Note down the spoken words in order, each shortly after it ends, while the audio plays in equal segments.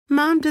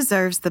Mom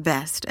deserves the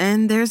best,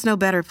 and there's no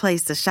better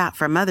place to shop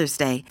for Mother's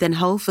Day than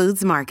Whole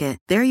Foods Market.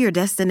 They're your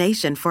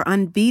destination for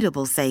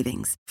unbeatable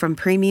savings, from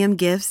premium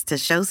gifts to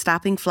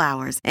show-stopping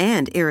flowers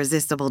and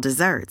irresistible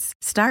desserts.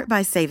 Start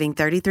by saving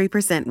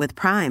 33% with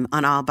Prime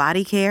on all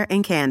body care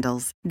and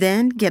candles.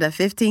 Then get a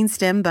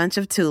 15-stem bunch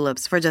of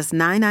tulips for just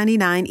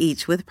 $9.99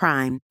 each with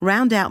Prime.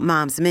 Round out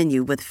Mom's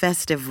menu with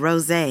festive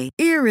rosé,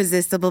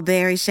 irresistible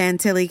berry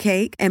chantilly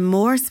cake, and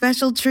more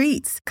special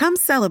treats. Come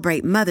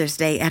celebrate Mother's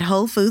Day at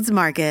Whole Foods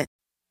Market.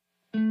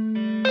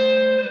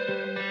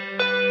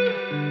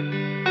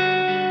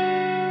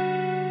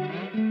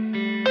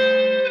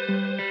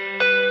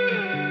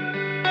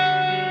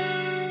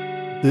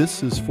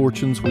 This is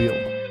Fortune's Wheel,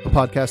 a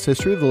podcast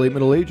history of the late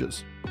Middle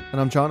Ages, and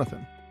I'm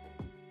Jonathan.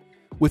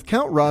 With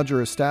Count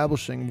Roger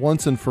establishing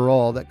once and for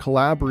all that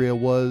Calabria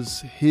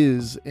was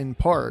his in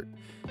part,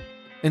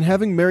 and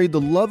having married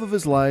the love of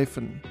his life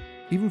and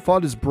even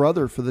fought his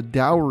brother for the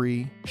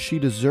dowry she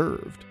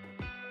deserved,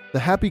 the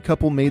happy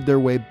couple made their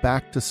way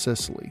back to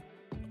Sicily,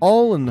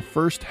 all in the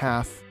first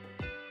half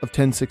of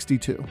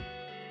 1062,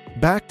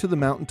 back to the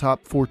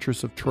mountaintop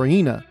fortress of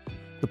Troina,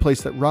 the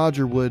place that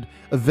Roger would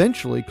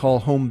eventually call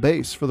home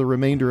base for the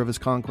remainder of his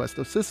conquest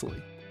of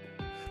Sicily.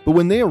 But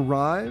when they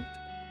arrived,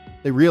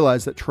 they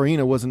realized that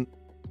Troina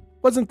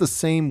wasn't the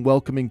same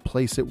welcoming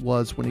place it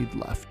was when he'd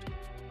left.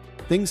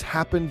 Things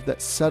happened that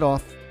set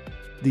off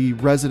the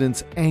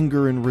residents'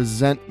 anger and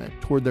resentment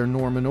toward their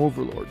Norman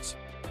overlords.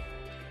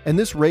 And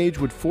this rage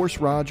would force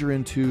Roger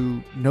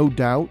into, no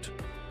doubt,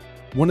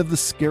 one of the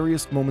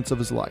scariest moments of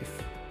his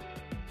life,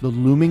 the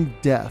looming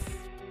death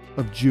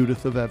of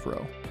Judith of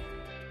Evro.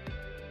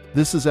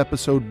 This is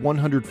episode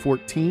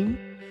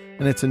 114,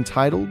 and it's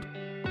entitled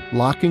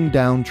Locking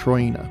Down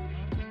Troina.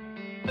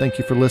 Thank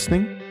you for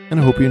listening, and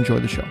I hope you enjoy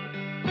the show.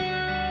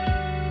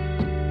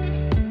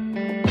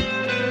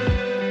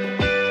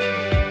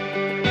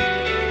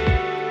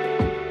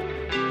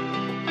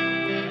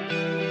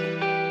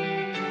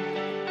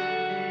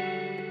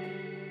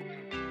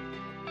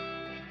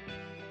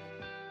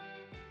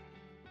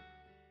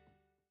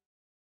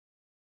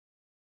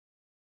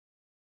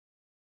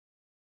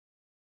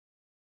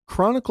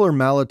 Chronicler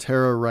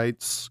Malaterra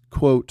writes,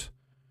 quote,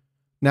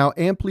 "Now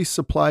amply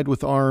supplied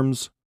with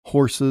arms,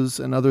 horses,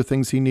 and other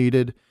things he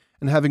needed,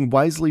 and having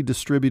wisely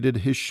distributed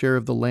his share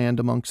of the land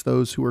amongst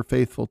those who were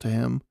faithful to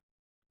him,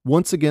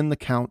 once again the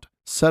Count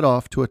set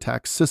off to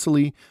attack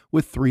Sicily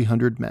with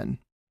 300 men.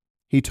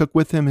 He took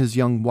with him his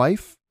young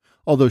wife,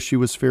 although she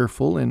was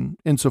fearful and,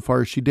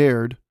 insofar as she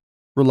dared,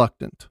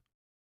 reluctant."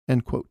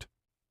 End quote.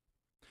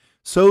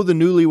 So the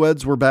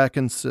newlyweds were back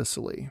in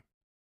Sicily.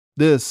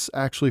 This,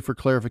 actually for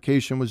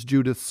clarification, was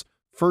Judith's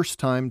first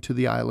time to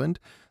the island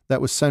that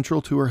was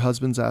central to her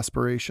husband's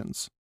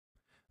aspirations.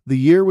 The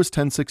year was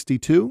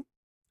 1062,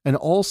 and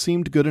all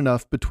seemed good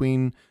enough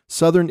between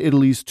southern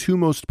Italy's two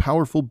most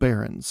powerful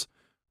barons,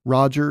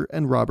 Roger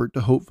and Robert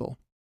de Hauteville.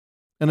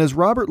 And as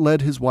Robert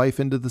led his wife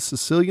into the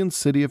Sicilian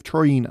city of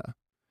Troina,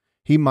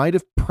 he might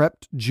have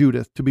prepped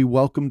Judith to be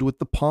welcomed with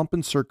the pomp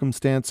and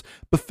circumstance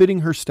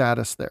befitting her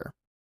status there.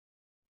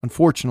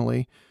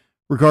 Unfortunately,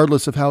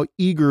 regardless of how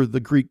eager the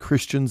Greek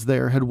Christians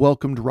there had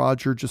welcomed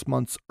Roger just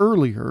months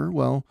earlier,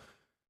 well,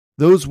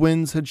 those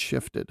winds had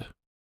shifted.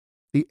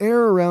 The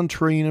air around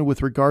Troina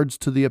with regards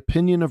to the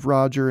opinion of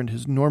Roger and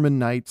his Norman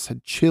knights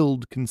had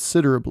chilled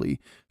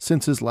considerably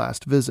since his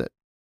last visit.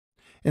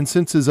 And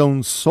since his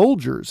own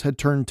soldiers had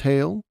turned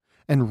tail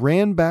and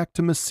ran back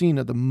to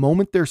Messina the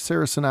moment their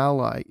Saracen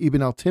ally,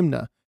 Ibn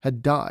al-Timna,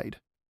 had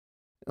died,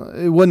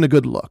 it wasn't a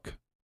good look.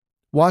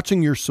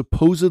 Watching your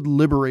supposed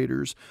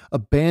liberators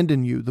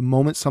abandon you the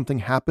moment something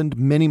happened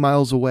many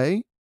miles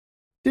away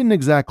didn't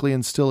exactly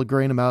instill a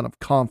great amount of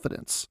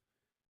confidence.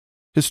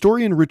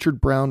 Historian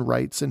Richard Brown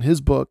writes in his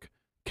book,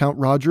 Count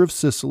Roger of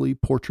Sicily,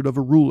 Portrait of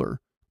a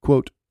Ruler,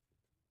 quote,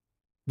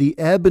 "The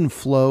ebb and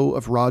flow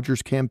of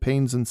Roger's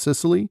campaigns in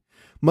Sicily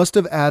must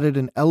have added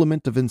an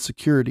element of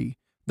insecurity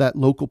that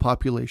local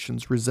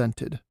populations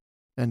resented."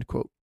 End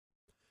quote.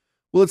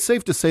 Well, it's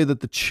safe to say that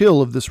the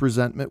chill of this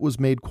resentment was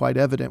made quite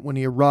evident when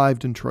he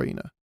arrived in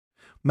Troina.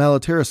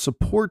 Malaterra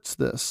supports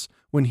this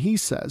when he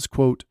says,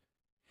 quote,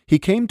 "He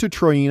came to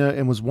Troina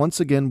and was once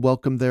again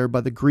welcomed there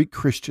by the Greek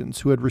Christians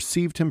who had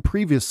received him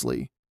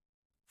previously,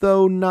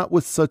 though not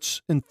with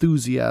such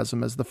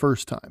enthusiasm as the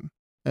first time."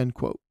 End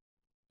quote.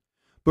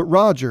 But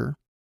Roger,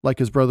 like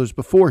his brothers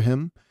before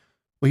him,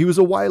 well, he was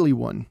a wily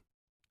one,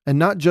 and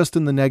not just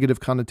in the negative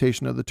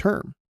connotation of the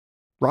term.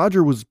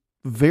 Roger was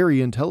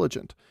very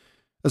intelligent.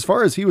 As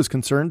far as he was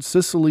concerned,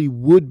 Sicily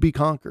would be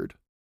conquered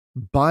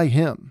by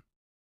him.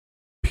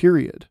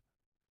 Period.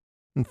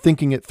 And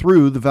thinking it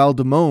through, the Val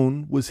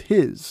d'Amone was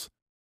his.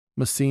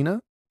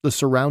 Messina, the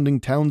surrounding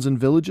towns and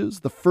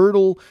villages, the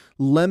fertile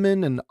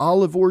lemon and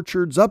olive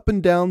orchards up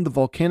and down the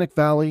volcanic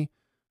valley,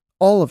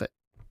 all of it.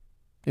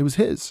 It was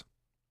his.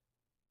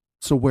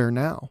 So where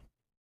now?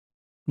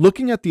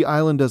 Looking at the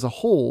island as a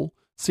whole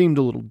seemed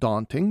a little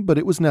daunting, but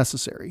it was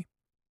necessary.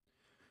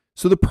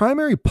 So the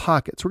primary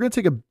pockets, we're going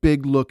to take a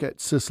big look at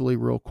Sicily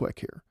real quick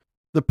here.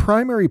 The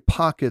primary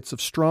pockets of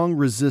strong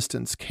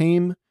resistance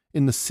came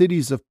in the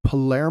cities of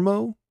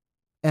Palermo,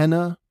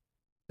 Enna,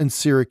 and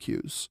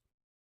Syracuse.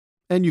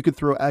 And you could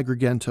throw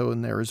Agrigento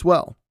in there as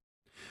well.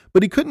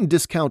 But he couldn't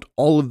discount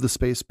all of the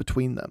space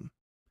between them.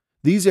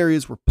 These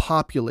areas were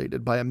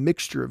populated by a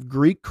mixture of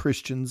Greek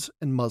Christians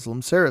and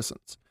Muslim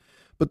Saracens.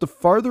 But the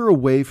farther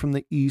away from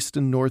the east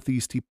and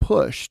northeast he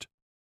pushed,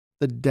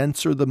 the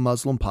denser the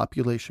Muslim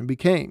population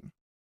became.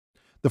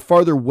 The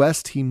farther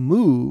west he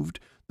moved,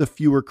 the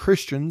fewer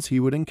Christians he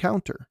would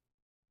encounter.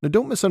 Now,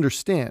 don't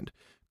misunderstand.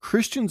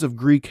 Christians of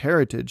Greek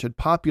heritage had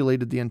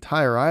populated the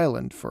entire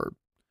island for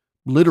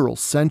literal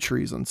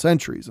centuries and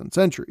centuries and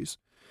centuries.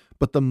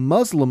 But the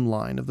Muslim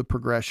line of the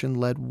progression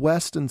led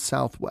west and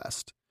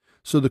southwest.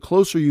 So the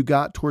closer you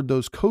got toward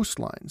those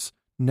coastlines,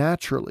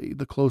 naturally,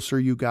 the closer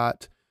you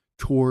got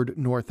toward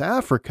North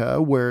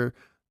Africa, where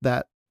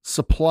that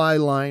supply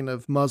line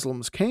of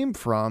Muslims came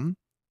from,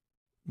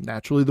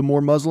 naturally, the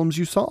more Muslims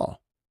you saw.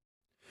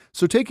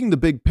 So taking the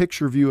big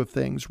picture view of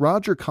things,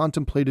 Roger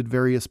contemplated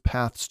various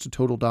paths to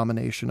total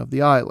domination of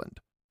the island.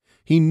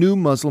 He knew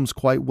Muslims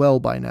quite well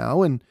by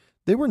now, and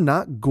they were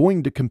not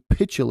going to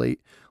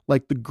capitulate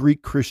like the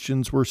Greek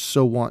Christians were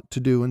so wont to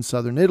do in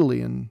southern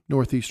Italy and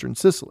northeastern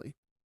Sicily.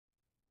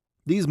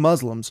 These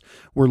Muslims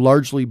were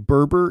largely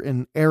Berber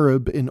and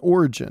Arab in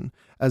origin,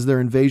 as their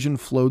invasion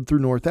flowed through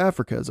North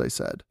Africa, as I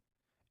said.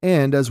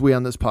 And as we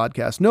on this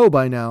podcast know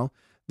by now,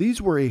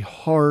 these were a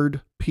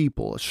hard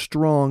people, a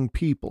strong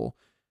people,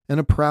 and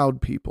a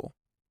proud people.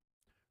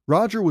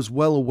 Roger was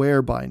well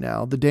aware by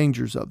now the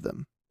dangers of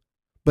them.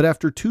 But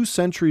after 2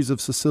 centuries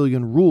of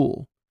Sicilian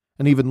rule,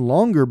 and even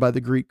longer by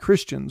the Greek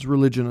Christians,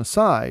 religion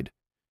aside,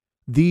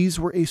 these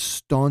were a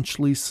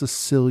staunchly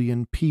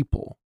Sicilian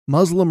people,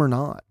 Muslim or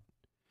not.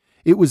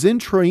 It was in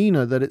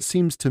Troina that it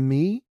seems to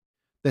me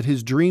that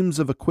his dreams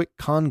of a quick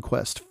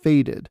conquest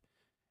faded,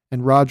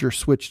 and Roger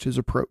switched his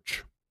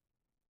approach.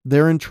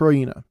 There in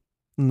Troina,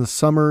 in the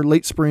summer,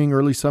 late spring,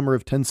 early summer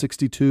of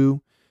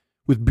 1062,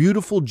 with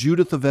beautiful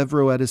Judith of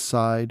Evro at his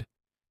side,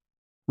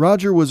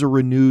 Roger was a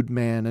renewed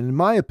man, and in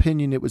my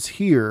opinion, it was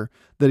here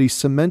that he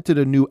cemented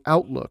a new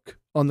outlook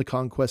on the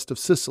conquest of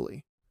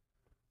Sicily.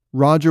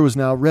 Roger was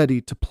now ready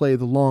to play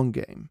the long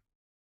game.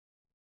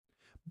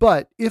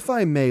 But, if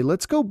I may,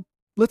 let's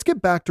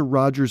get back to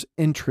Roger's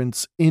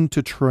entrance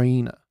into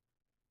Troina.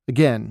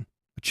 Again,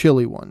 a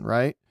chilly one,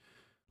 right?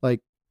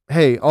 Like,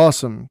 hey,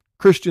 awesome,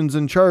 Christians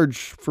in charge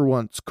for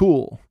once,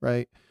 cool,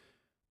 right?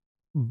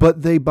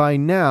 But they by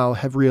now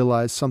have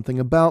realized something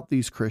about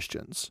these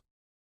Christians.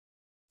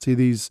 See,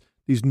 these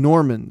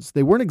Normans,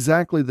 they weren't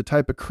exactly the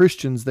type of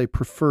Christians they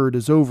preferred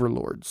as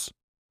overlords.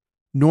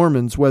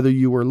 Normans, whether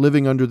you were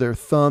living under their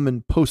thumb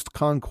in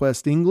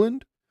post-conquest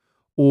England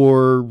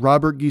or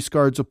Robert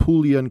Guiscard's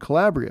Apulia and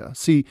Calabria.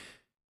 See,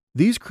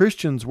 these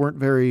Christians weren't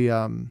very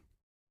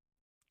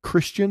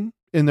Christian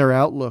in their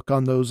outlook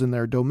on those in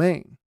their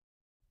domain.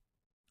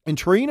 And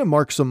Troina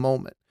marks a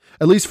moment,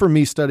 at least for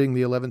me studying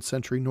the 11th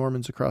century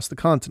Normans across the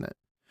continent.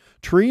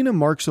 Troina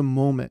marks a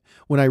moment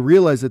when I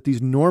realized that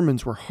these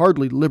Normans were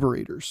hardly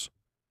liberators,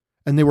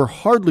 and they were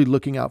hardly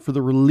looking out for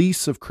the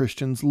release of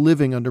Christians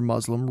living under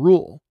Muslim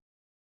rule.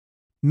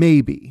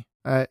 Maybe,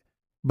 but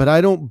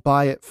I don't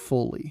buy it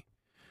fully.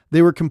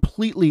 They were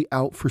completely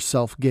out for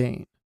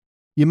self-gain.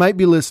 You might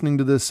be listening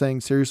to this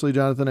saying, seriously,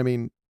 Jonathan, I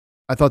mean,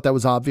 I thought that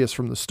was obvious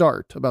from the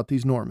start about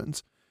these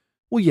Normans.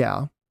 Well,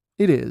 yeah,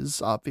 it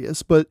is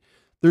obvious, but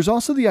there's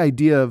also the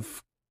idea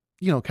of,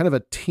 kind of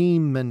a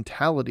team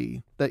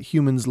mentality that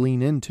humans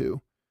lean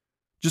into.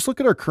 Just look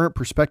at our current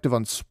perspective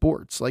on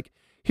sports. Like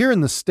here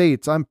in the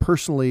States, I'm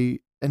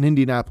personally an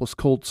Indianapolis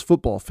Colts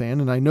football fan,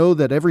 and I know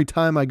that every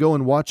time I go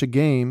and watch a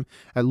game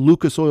at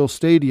Lucas Oil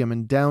Stadium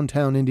in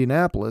downtown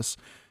Indianapolis,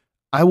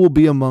 I will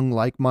be among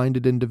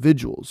like-minded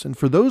individuals. And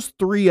for those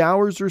 3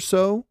 hours or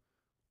so,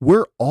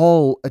 we're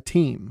all a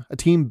team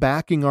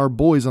backing our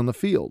boys on the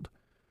field.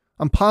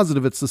 I'm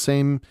positive it's the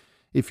same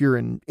if you're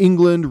in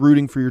England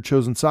rooting for your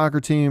chosen soccer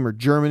team, or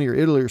Germany or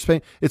Italy or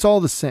Spain. It's all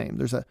the same.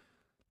 There's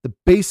the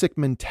basic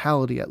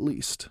mentality at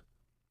least.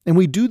 And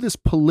we do this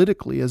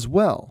politically as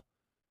well.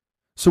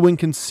 So when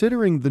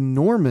considering the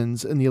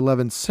Normans in the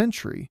 11th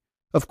century,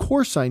 of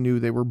course I knew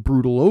they were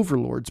brutal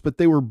overlords, but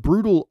they were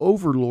brutal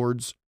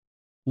overlords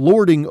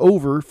lording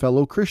over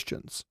fellow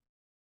Christians.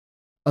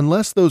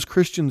 Unless those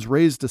Christians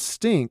raised a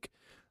stink,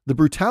 the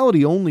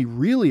brutality only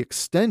really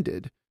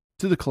extended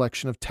to the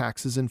collection of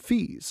taxes and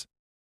fees.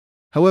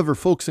 However,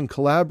 folks in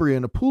Calabria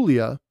and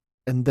Apulia,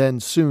 and then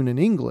soon in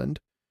England,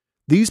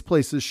 these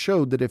places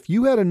showed that if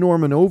you had a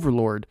Norman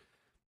overlord,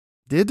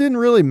 it didn't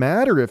really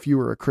matter if you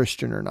were a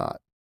Christian or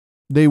not.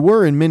 They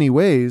were, in many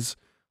ways,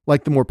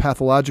 like the more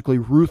pathologically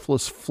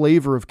ruthless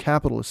flavor of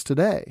capitalists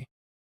today.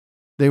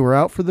 They were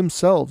out for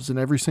themselves in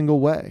every single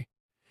way,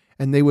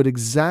 and they would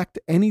exact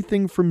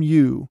anything from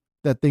you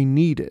that they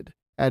needed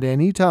at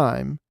any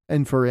time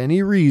and for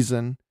any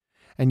reason,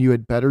 and you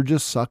had better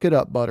just suck it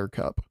up,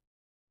 Buttercup,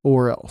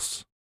 or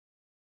else.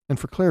 And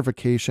for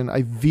clarification,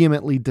 I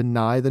vehemently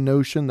deny the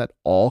notion that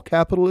all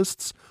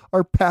capitalists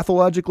are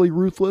pathologically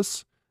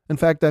ruthless. In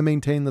fact, I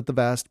maintain that the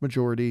vast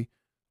majority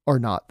are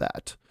not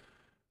that.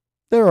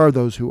 There are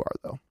those who are,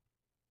 though.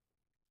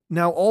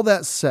 Now, all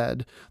that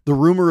said, the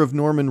rumor of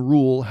Norman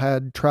rule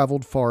had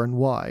traveled far and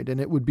wide, and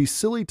it would be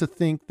silly to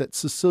think that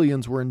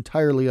Sicilians were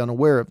entirely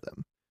unaware of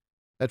them.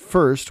 At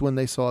first, when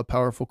they saw a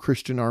powerful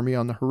Christian army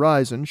on the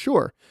horizon,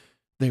 sure,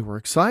 they were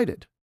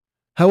excited.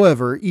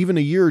 However, even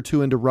a year or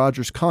two into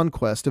Roger's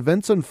conquest,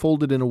 events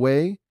unfolded in a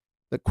way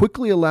that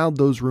quickly allowed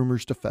those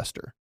rumors to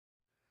fester.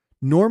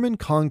 Norman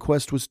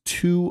conquest was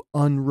too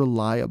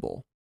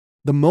unreliable.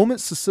 The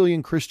moment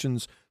Sicilian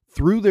Christians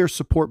threw their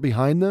support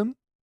behind them,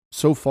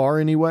 so far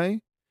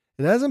anyway,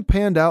 it hasn't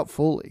panned out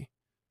fully.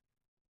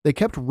 They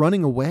kept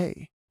running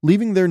away,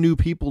 leaving their new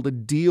people to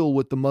deal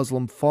with the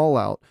Muslim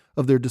fallout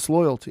of their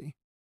disloyalty.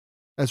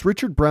 As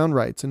Richard Brown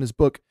writes in his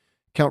book,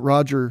 Count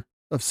Roger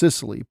of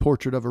Sicily,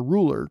 Portrait of a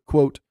Ruler,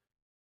 quote,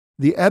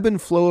 "The ebb and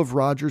flow of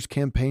Roger's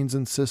campaigns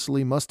in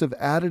Sicily must have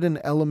added an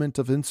element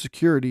of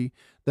insecurity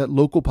that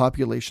local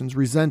populations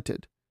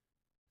resented."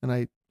 And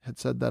I had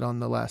said that on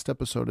the last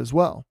episode as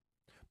well.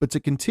 But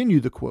to continue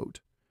the quote,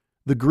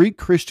 "The Greek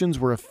Christians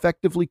were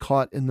effectively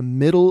caught in the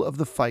middle of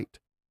the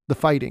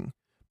fighting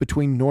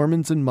between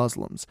Normans and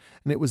Muslims,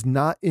 and it was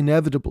not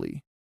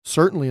inevitably,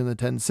 certainly in the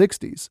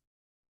 1060s,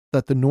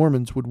 that the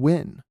Normans would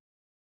win."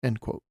 End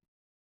quote.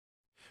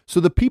 So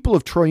the people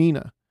of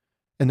Troina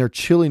and their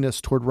chilliness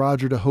toward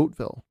Roger de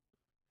Hauteville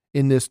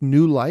in this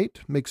new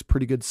light makes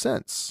pretty good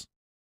sense.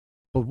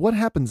 But what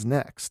happens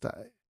next?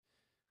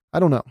 I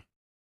don't know.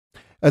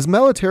 As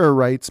Malaterra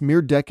writes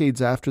mere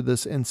decades after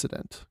this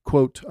incident,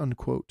 quote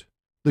unquote,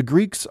 "The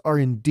Greeks are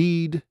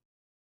indeed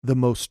the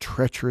most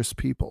treacherous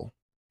people."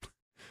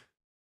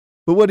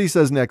 But what he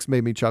says next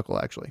made me chuckle,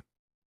 actually.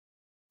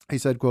 He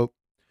said, quote,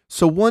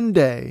 "So one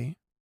day,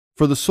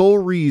 for the sole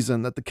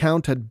reason that the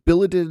Count had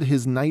billeted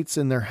his knights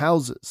in their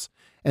houses,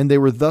 and they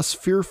were thus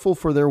fearful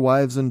for their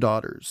wives and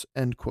daughters."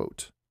 End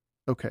quote.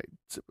 Okay,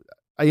 so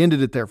I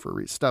ended it there for a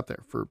reason. Stop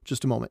there for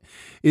just a moment.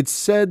 It's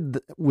said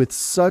with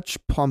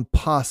such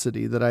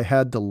pomposity that I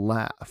had to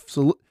laugh.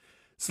 So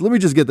let me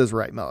just get this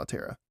right,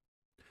 Malaterra.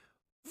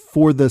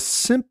 For the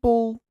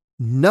simple,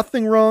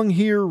 nothing wrong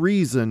here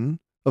reason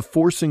of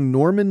forcing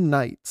Norman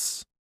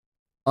knights,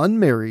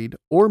 unmarried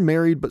or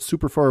married but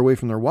super far away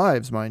from their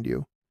wives, mind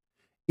you,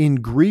 in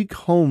Greek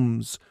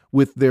homes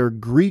with their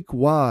Greek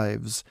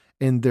wives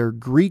and their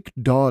Greek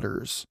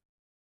daughters.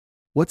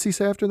 What's he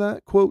say after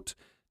that? Quote,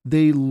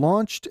 "They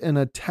launched an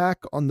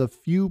attack on the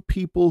few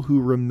people who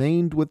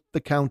remained with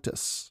the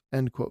Countess."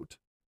 End quote.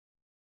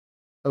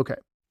 Okay.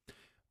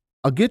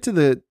 I'll get to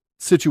the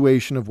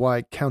situation of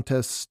why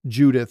Countess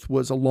Judith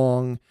was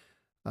along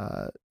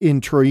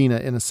in Troina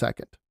in a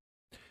second.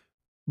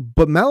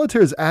 But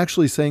Malaterra is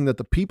actually saying that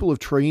the people of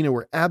Troina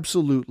were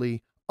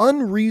absolutely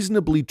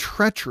unreasonably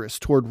treacherous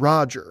toward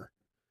Roger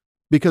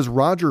because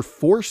Roger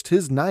forced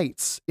his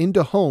knights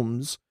into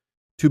homes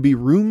to be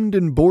roomed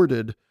and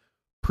boarded,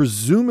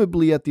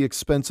 presumably at the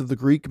expense of the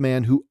Greek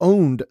man who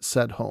owned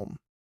said home.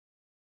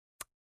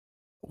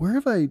 Where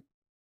have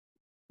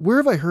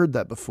I heard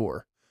that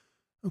before?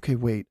 Okay,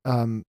 wait.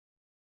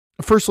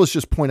 First, let's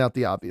just point out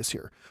the obvious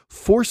here.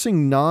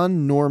 Forcing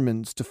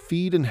non-Normans to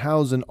feed and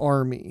house an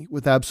army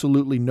with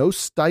absolutely no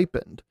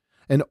stipend,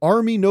 an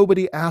army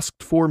nobody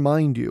asked for,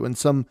 mind you, in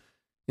some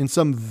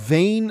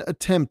vain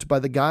attempt by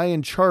the guy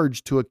in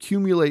charge to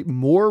accumulate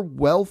more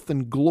wealth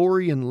and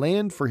glory and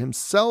land for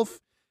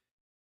himself,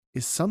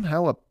 is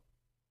somehow a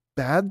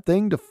bad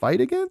thing to fight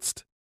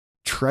against?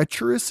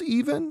 Treacherous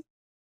even?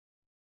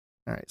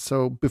 All right,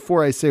 so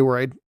before I say where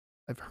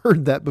I've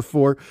heard that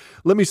before,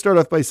 let me start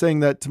off by saying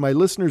that to my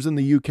listeners in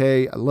the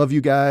UK, I love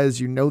you guys.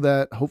 You know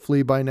that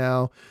hopefully by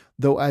now.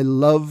 Though I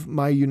love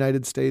my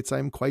United States,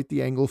 I'm quite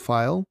the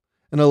Anglophile.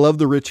 And I love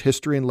the rich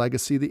history and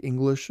legacy, the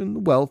English and the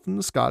wealth and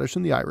the Scottish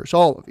and the Irish,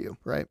 all of you,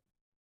 right?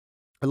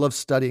 I love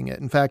studying it.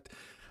 In fact,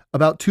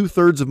 about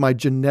 2/3 of my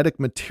genetic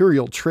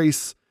material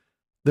trace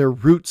their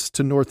roots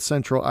to North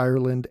Central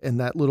Ireland and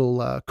that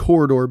little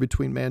corridor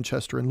between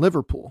Manchester and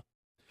Liverpool.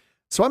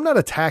 So I'm not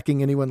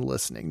attacking anyone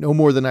listening, no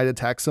more than I'd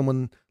attack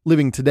someone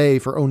living today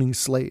for owning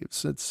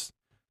slaves.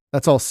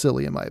 That's all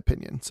silly in my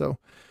opinion. So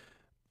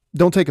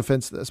don't take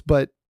offense to this,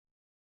 but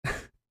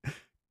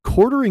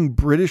quartering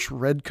British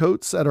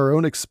redcoats at our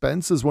own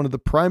expense is one of the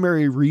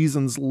primary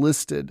reasons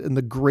listed in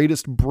the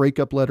greatest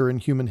breakup letter in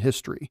human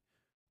history,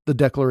 the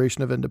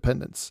Declaration of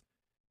Independence.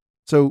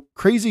 So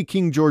crazy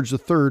King George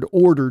III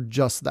ordered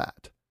just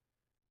that.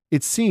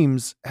 It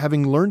seems,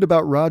 having learned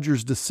about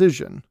Roger's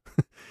decision,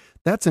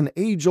 that's an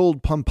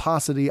age-old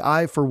pomposity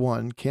I, for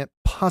one, can't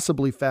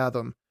possibly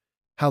fathom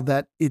how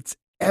that it's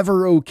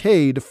ever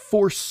okay to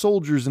force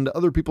soldiers into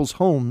other people's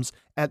homes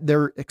at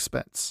their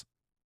expense.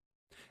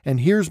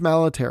 And here's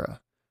Malaterra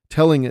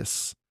telling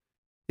us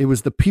it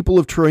was the people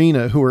of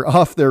Troina who were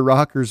off their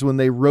rockers when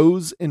they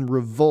rose in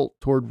revolt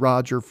toward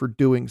Roger for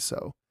doing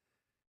so.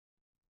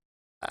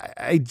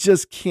 I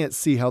just can't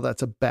see how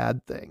that's a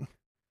bad thing,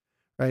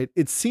 right?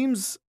 It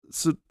seems,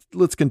 so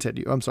let's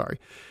continue. I'm sorry.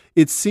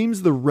 It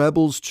seems the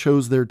rebels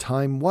chose their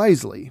time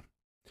wisely,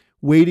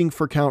 waiting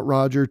for Count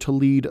Roger to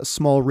lead a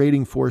small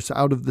raiding force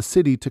out of the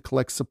city to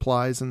collect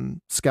supplies and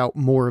scout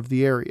more of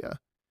the area.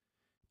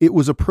 It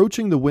was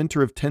approaching the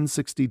winter of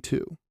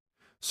 1062,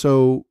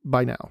 So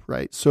by now,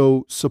 right?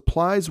 So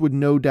supplies would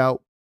no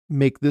doubt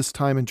make this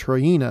time in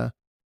Troina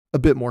a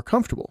bit more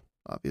comfortable,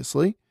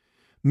 obviously.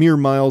 Mere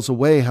miles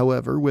away,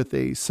 however, with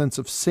a sense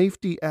of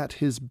safety at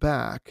his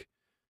back,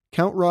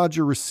 Count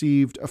Roger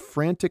received a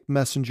frantic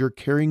messenger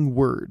carrying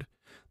word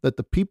that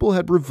the people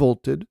had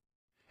revolted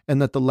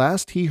and that the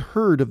last he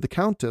heard of the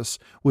Countess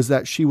was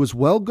that she was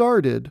well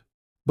guarded,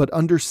 but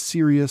under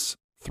serious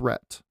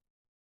threat.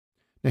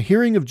 Now,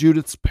 hearing of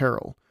Judith's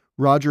peril,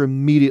 Roger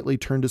immediately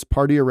turned his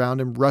party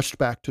around and rushed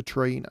back to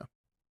Troina.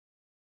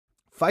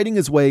 Fighting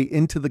his way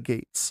into the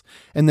gates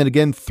and then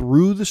again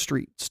through the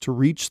streets to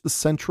reach the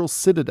central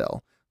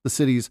citadel, the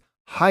city's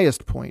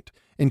highest point,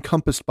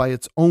 encompassed by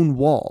its own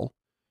wall,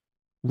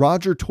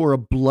 Roger tore a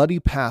bloody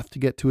path to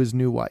get to his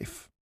new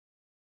wife.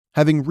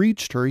 Having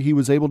reached her, he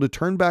was able to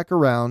turn back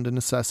around and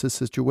assess his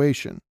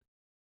situation.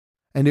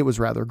 And it was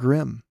rather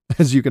grim,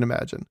 as you can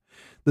imagine.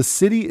 The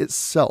city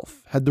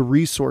itself had the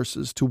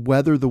resources to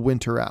weather the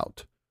winter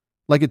out,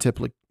 like it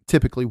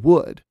typically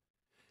would.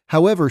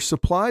 However,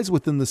 supplies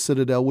within the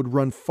citadel would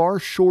run far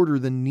shorter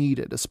than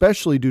needed,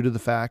 especially due to the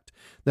fact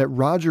that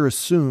Roger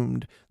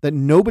assumed that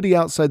nobody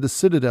outside the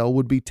citadel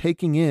would be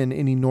taking in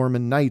any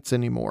Norman knights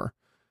anymore.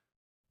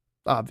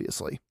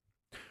 Obviously.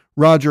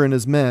 Roger and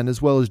his men,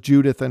 as well as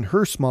Judith and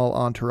her small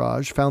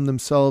entourage, found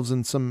themselves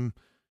in some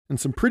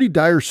pretty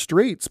dire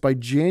straits by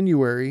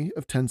January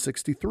of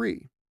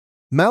 1063.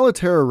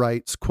 Malaterra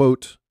writes,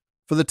 quote,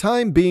 "For the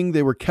time being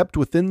they were kept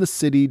within the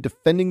city,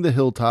 defending the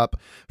hilltop,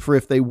 for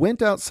if they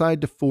went outside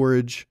to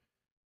forage,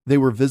 they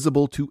were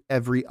visible to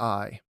every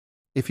eye.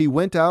 If he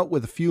went out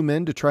with a few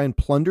men to try and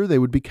plunder, they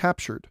would be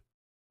captured.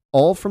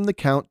 All from the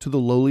count to the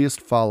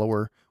lowliest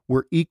follower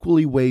were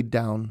equally weighed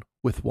down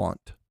with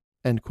want."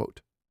 End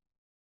quote.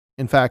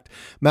 In fact,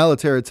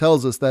 Malaterra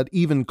tells us that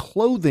even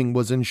clothing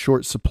was in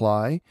short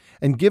supply,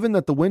 and given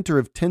that the winter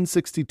of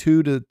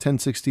 1062 to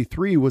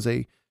 1063 was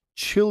a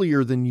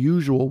chillier than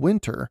usual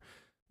winter,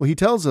 well, he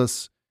tells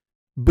us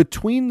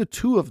between the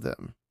two of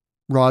them,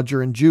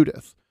 Roger and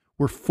Judith,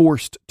 were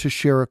forced to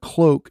share a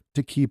cloak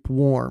to keep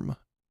warm.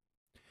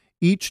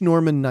 Each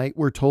Norman knight,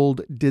 we're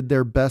told, did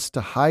their best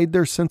to hide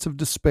their sense of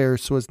despair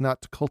so as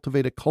not to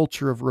cultivate a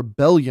culture of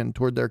rebellion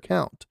toward their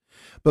count.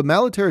 But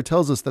Malaterra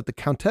tells us that the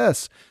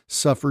Countess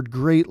suffered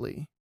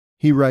greatly.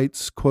 He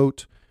writes,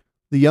 quote,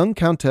 "The young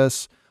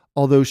Countess,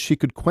 although she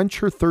could quench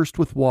her thirst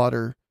with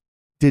water,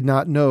 did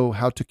not know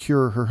how to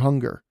cure her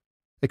hunger,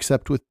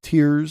 except with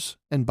tears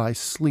and by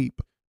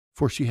sleep,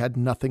 for she had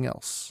nothing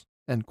else."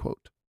 End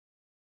quote.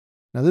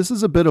 Now, this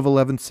is a bit of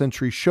 11th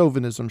century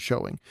chauvinism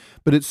showing,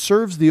 but it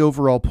serves the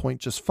overall point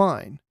just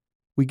fine.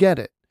 We get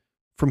it.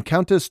 From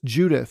Countess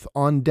Judith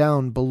on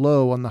down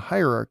below on the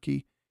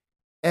hierarchy,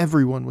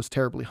 everyone was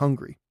terribly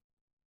hungry.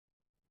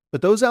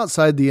 But those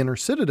outside the inner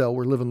citadel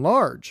were living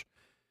large.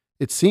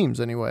 It seems,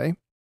 anyway.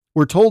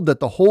 We're told that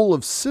the whole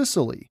of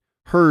Sicily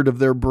heard of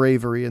their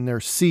bravery and their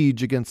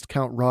siege against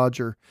Count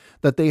Roger,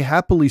 that they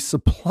happily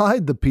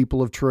supplied the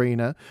people of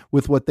Troina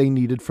with what they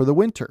needed for the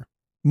winter,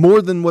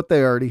 more than what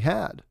they already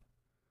had.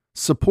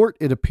 Support,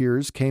 it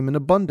appears, came in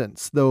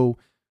abundance, though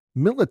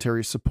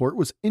military support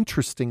was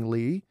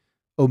interestingly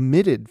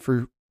omitted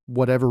for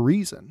whatever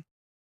reason.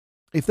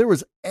 If there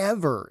was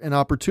ever an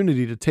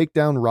opportunity to take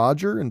down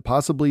Roger and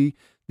possibly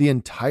the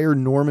entire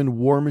Norman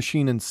war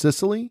machine in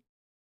Sicily,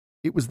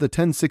 it was the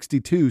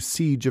 1062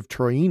 siege of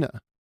Troina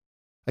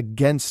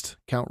against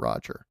Count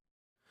Roger.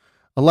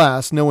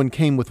 Alas, no one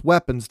came with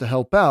weapons to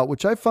help out,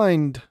 which I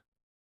find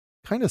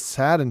kind of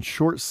sad and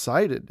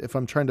short-sighted if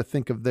I'm trying to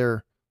think of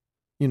their,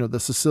 the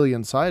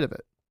Sicilian side of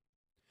it.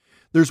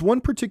 There's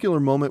one particular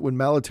moment when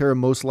Malaterra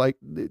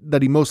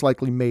that he most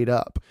likely made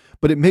up,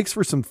 but it makes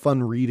for some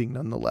fun reading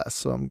nonetheless,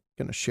 so I'm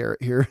going to share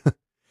it here.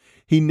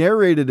 He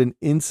narrated an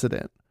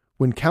incident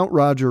when Count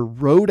Roger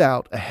rode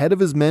out ahead of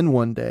his men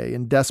one day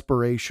in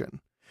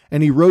desperation,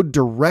 and he rode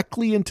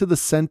directly into the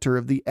center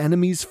of the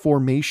enemy's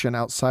formation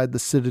outside the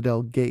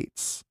citadel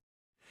gates.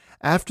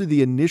 After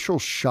the initial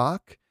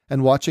shock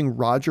and watching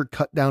Roger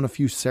cut down a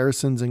few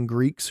Saracens and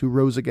Greeks who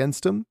rose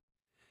against him,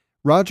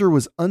 Roger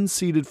was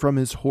unseated from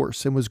his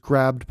horse and was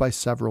grabbed by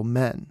several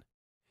men.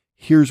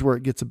 Here's where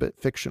it gets a bit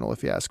fictional,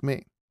 if you ask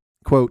me.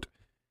 Quote,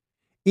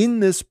 "In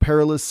this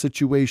perilous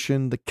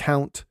situation, the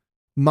Count,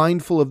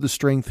 mindful of the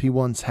strength he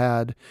once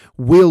had,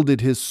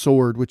 wielded his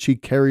sword, which he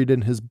carried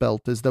in his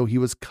belt, as though he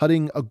was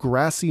cutting a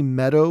grassy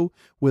meadow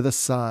with a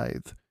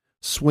scythe,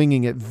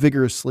 swinging it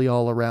vigorously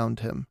all around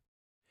him.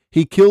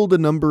 He killed a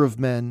number of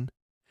men,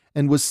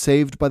 and was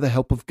saved by the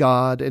help of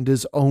God and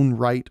his own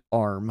right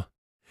arm.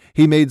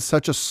 He made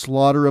such a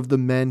slaughter of the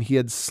men he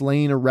had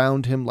slain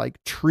around him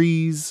like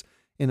trees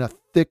in a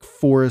thick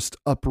forest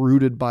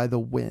uprooted by the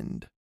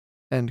wind."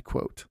 End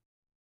quote.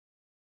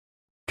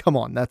 Come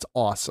on, that's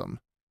awesome.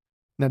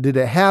 Now, did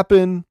it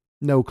happen?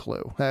 No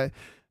clue.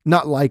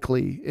 Not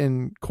likely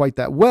in quite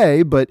that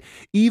way, but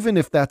even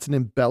if that's an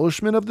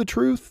embellishment of the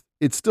truth,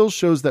 it still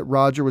shows that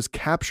Roger was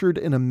captured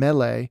in a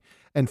melee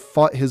and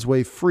fought his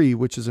way free,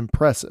 which is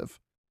impressive.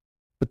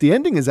 But the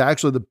ending is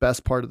actually the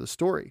best part of the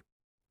story.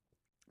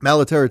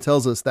 Malaterra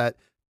tells us that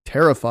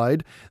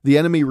Terrified, the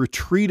enemy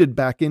retreated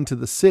back into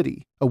the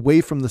city,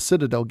 away from the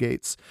citadel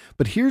gates.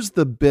 But here's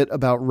the bit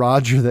about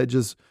Roger that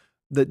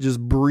just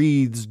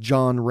breathes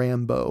John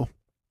Rambo.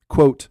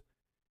 Quote,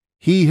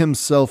 "He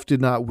himself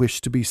did not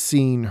wish to be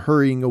seen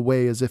hurrying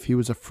away as if he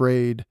was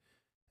afraid,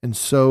 and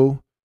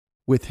so,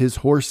 with his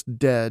horse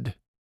dead,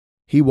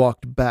 he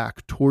walked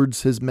back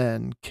towards his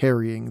men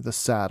carrying the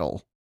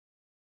saddle."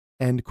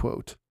 End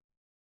quote.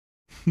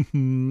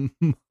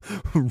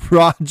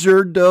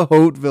 Roger de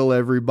Hauteville,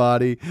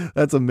 everybody.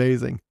 That's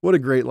amazing. What a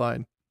great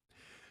line.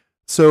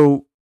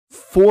 So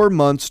 4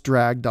 months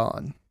dragged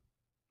on.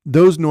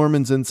 Those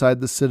Normans inside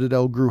the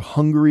citadel grew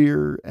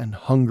hungrier and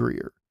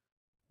hungrier,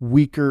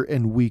 weaker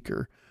and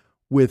weaker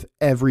with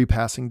every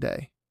passing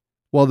day,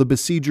 while the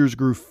besiegers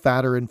grew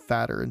fatter and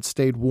fatter and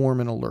stayed warm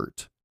and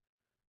alert.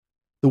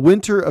 The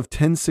winter of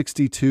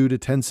 1062 to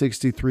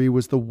 1063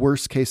 was the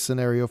worst case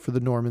scenario for the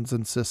Normans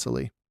in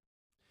Sicily.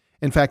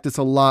 In fact, it's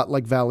a lot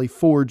like Valley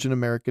Forge in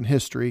American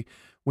history,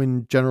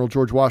 when General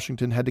George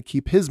Washington had to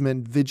keep his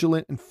men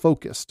vigilant and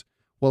focused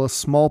while a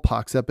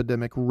smallpox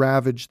epidemic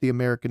ravaged the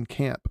American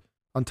camp,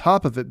 on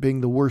top of it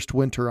being the worst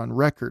winter on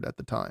record at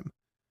the time.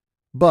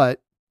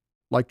 But,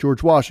 like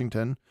George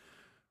Washington,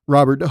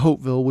 Robert de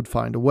Hauteville would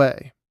find a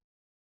way.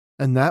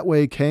 And that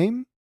way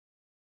came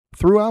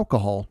through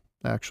alcohol,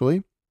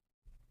 actually.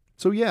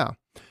 So yeah,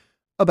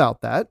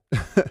 about that.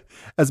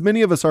 As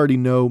many of us already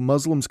know,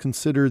 Muslims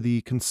consider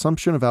the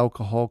consumption of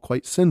alcohol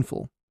quite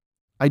sinful.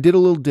 I did a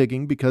little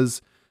digging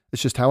because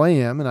it's just how I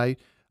am, and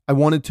I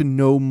wanted to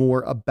know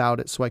more about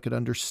it so I could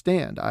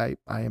understand. I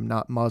am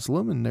not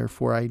Muslim, and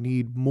therefore I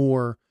need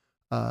more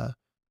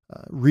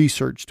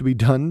research to be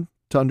done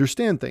to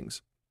understand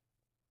things.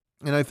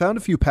 And I found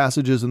a few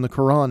passages in the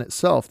Quran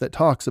itself that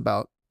talks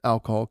about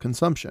alcohol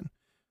consumption.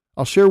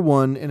 I'll share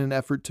one in an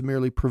effort to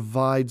merely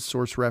provide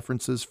source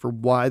references for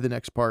why the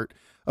next part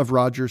of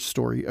Roger's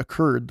story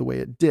occurred the way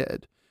it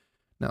did.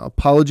 Now,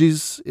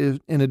 apologies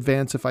in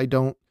advance if I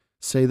don't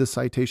say the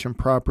citation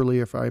properly,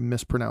 if I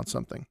mispronounce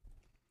something.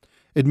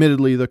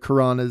 Admittedly, the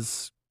Quran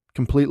is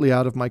completely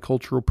out of my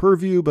cultural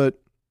purview,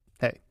 but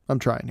hey, I'm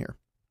trying here.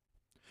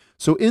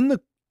 So in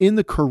the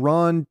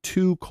Quran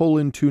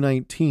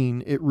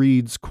 2:219, it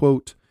reads,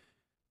 quote,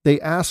 "They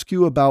ask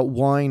you about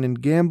wine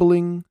and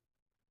gambling.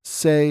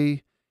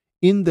 Say,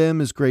 in them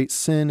is great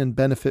sin and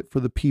benefit for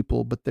the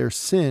people, but their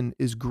sin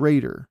is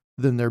greater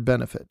than their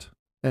benefit."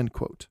 End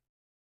quote.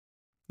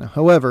 Now,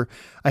 however,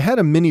 I had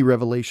a mini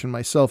revelation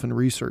myself in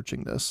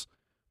researching this.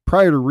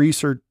 Prior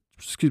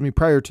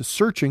to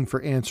searching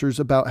for answers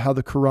about how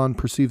the Quran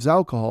perceives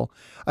alcohol,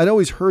 I'd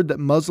always heard that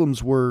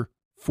Muslims were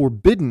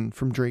forbidden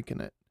from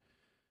drinking it.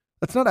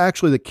 That's not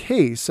actually the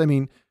case. I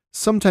mean,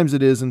 sometimes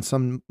it is in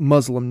some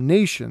Muslim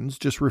nations.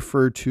 Just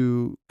refer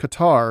to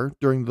Qatar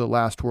during the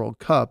last World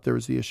Cup. There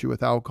was the issue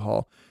with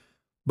alcohol.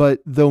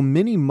 But though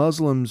many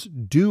Muslims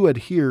do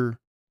adhere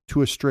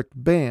to a strict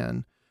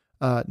ban,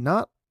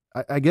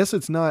 I guess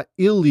it's not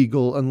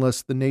illegal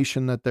unless the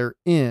nation that they're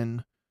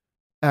in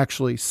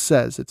actually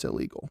says it's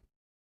illegal.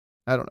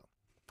 I don't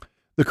know.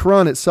 The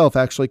Quran itself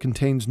actually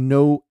contains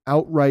no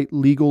outright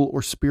legal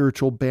or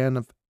spiritual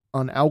ban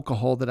on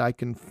alcohol that I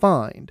can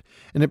find,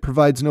 and it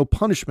provides no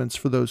punishments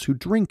for those who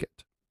drink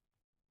it.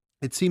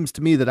 It seems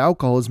to me that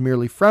alcohol is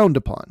merely frowned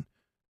upon.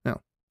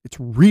 Now, it's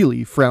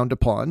really frowned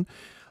upon,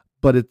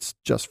 but it's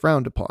just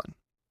frowned upon.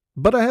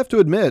 But I have to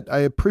admit, I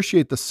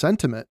appreciate the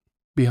sentiment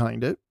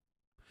behind it.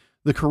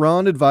 The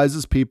Quran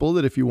advises people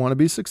that if you want to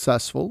be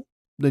successful,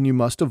 then you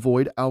must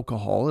avoid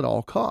alcohol at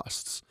all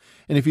costs.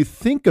 And if you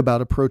think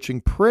about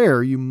approaching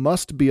prayer, you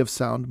must be of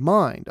sound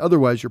mind.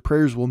 Otherwise, your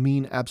prayers will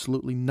mean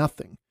absolutely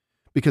nothing,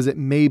 because it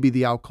may be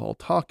the alcohol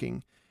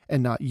talking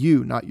and not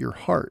you, not your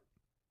heart.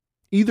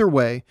 Either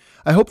way,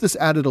 I hope this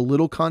added a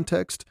little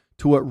context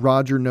to what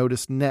Roger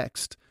noticed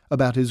next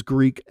about his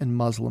Greek and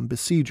Muslim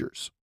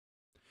besiegers.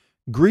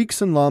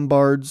 Greeks and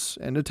Lombards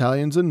and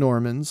Italians and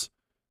Normans,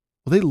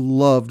 well, they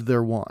loved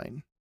their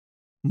wine.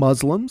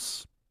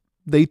 Muslims,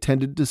 they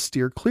tended to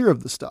steer clear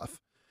of the stuff.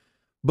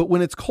 But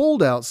when it's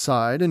cold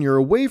outside and you're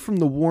away from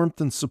the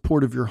warmth and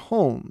support of your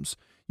homes,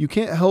 you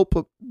can't help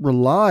but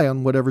rely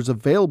on whatever's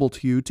available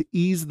to you to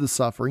ease the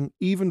suffering,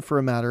 even for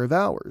a matter of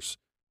hours.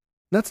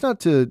 That's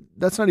not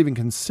even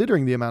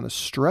considering the amount of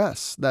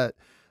stress that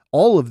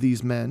all of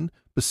these men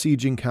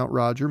besieging Count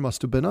Roger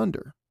must have been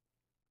under.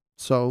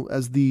 So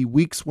as the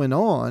weeks went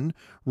on,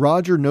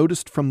 Roger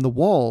noticed from the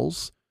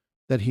walls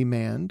that he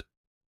manned,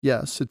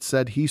 yes, it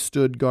said he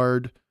stood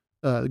guard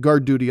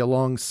duty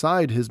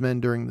alongside his men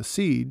during the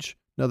siege,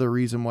 another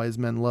reason why his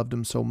men loved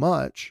him so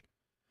much.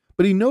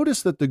 But he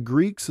noticed that the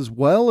Greeks as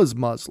well as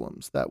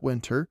Muslims that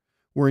winter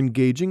were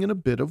engaging in a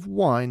bit of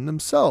wine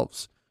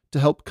themselves to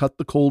help cut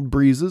the cold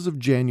breezes of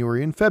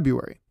January and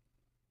February.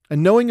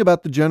 And knowing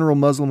about the general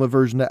Muslim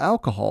aversion to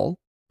alcohol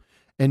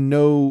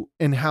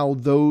and how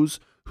those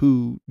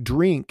who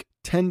drink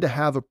tend to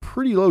have a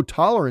pretty low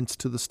tolerance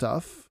to the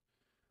stuff,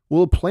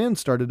 well, a plan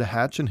started to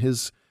hatch in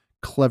his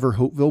clever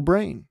Hauteville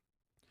brain.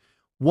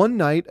 One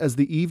night, as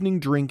the evening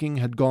drinking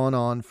had gone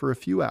on for a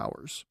few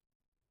hours,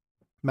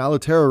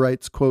 Malaterra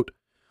writes, quote,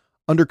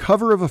 Under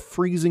cover of a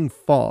freezing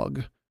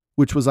fog,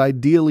 which was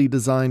ideally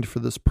designed for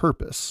this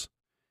purpose,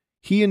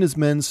 he and his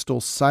men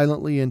stole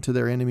silently into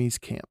their enemy's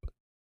camp.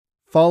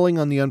 Falling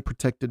on the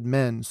unprotected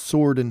men,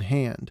 sword in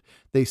hand,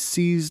 they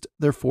seized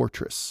their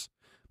fortress.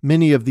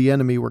 Many of the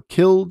enemy were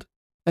killed,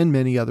 and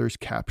many others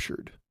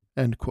captured."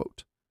 End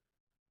quote.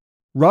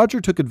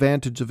 Roger took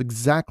advantage of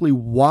exactly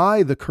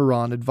why the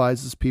Quran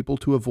advises people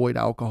to avoid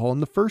alcohol in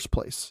the first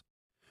place.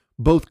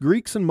 Both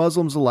Greeks and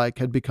Muslims alike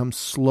had become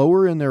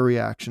slower in their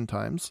reaction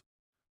times,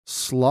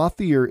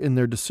 slothier in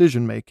their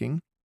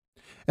decision-making,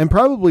 and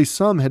probably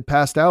some had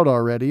passed out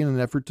already in an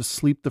effort to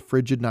sleep the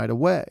frigid night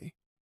away.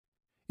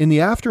 In the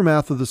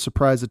aftermath of the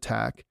surprise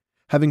attack,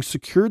 having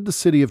secured the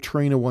city of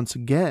Troina once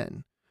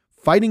again,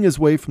 fighting his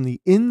way from the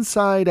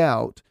inside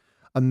out,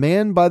 a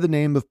man by the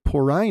name of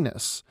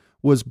Troina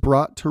was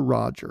brought to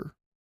Roger.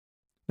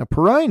 Now,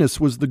 Troina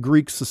was the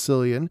Greek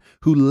Sicilian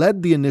who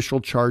led the initial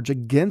charge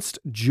against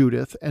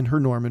Judith and her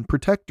Norman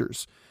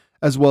protectors,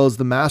 as well as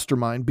the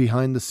mastermind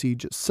behind the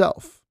siege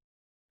itself.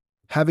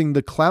 Having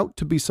the clout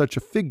to be such a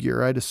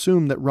figure, I'd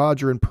assume that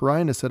Roger and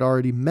Troina had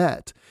already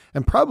met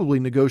and probably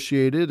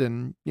negotiated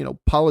and,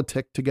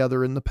 politicked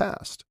together in the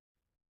past.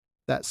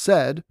 That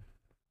said,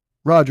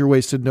 Roger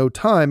wasted no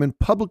time in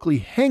publicly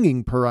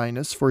hanging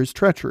Troina for his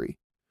treachery.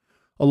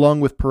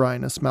 Along with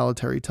Troina,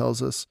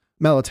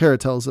 Malaterra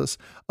tells us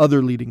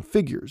other leading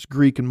figures,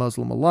 Greek and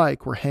Muslim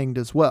alike, were hanged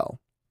as well.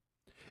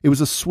 It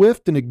was a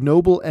swift and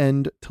ignoble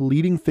end to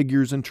leading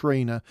figures in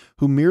Troina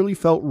who merely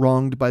felt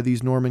wronged by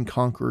these Norman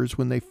conquerors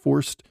when they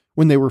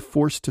were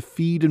forced to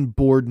feed and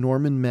board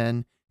Norman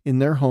men in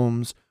their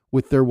homes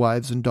with their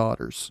wives and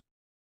daughters.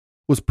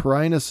 Was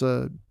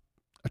Troina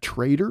a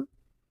traitor,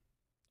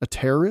 a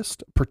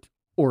terrorist,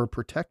 or a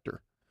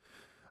protector?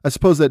 I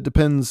suppose that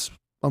depends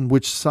on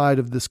which side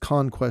of this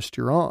conquest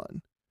you're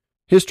on.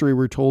 History,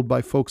 we're told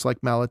by folks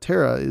like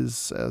Malaterra,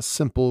 is a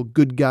simple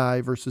good guy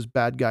versus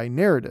bad guy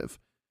narrative.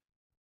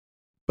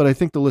 But I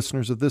think the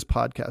listeners of this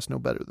podcast know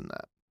better than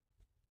that.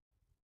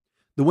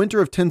 The winter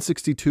of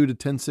 1062 to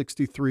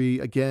 1063,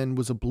 again,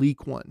 was a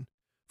bleak one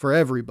for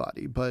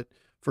everybody, but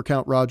for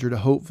Count Roger de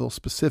Hauteville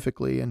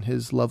specifically and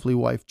his lovely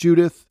wife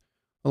Judith,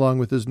 along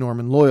with his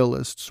Norman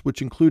loyalists,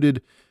 which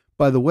included,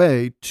 by the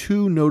way,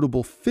 two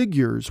notable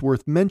figures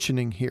worth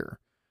mentioning here.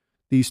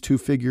 These two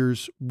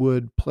figures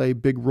would play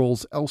big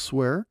roles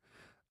elsewhere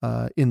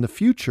in the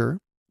future,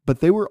 but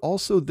they were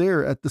also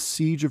there at the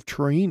siege of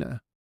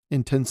Troina in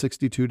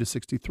 1062 to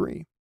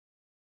 63.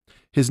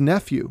 His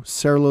nephew,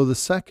 Serlo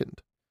II,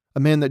 a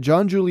man that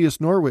John Julius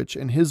Norwich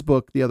in his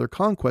book The Other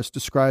Conquest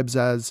describes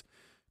as,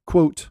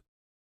 quote,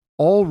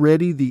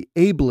 "already the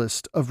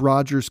ablest of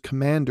Roger's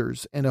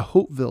commanders and a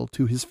Hauteville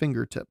to his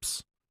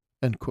fingertips,"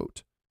 end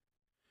quote.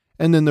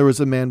 And then there was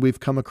a man we've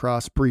come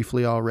across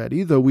briefly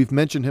already, though we've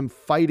mentioned him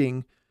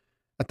fighting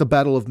at the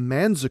Battle of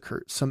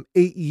Manzikert some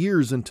 8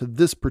 years into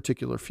this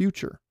particular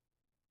future.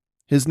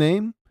 His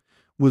name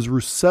was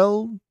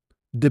Roussel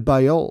de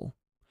Bayeul,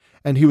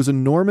 and he was a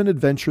Norman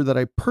adventurer that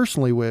I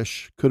personally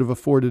wish could have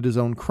afforded his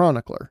own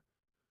chronicler.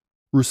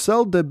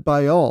 Roussel de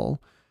Bayeul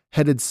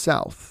headed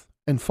south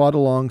and fought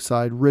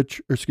alongside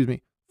Roger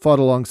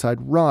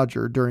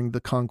during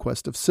the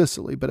conquest of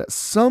Sicily, but at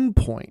some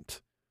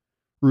point,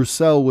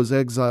 Roussel was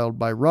exiled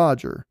by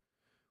Roger,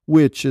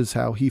 which is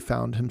how he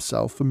found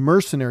himself a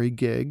mercenary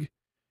gig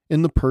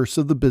in the purse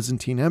of the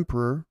Byzantine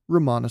Emperor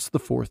Romanus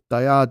IV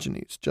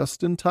Diogenes,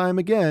 just in time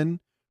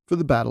again for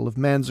the Battle of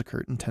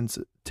Manzikert in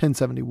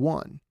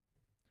 1071.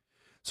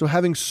 So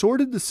having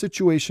sorted the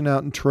situation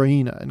out in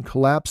Troina and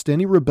collapsed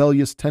any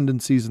rebellious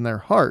tendencies in their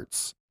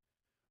hearts,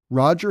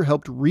 Roger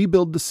helped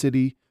rebuild the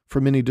city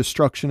from any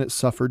destruction it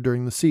suffered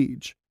during the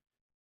siege.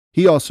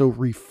 He also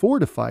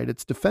refortified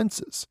its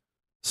defenses,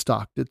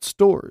 stocked its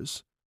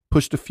stores,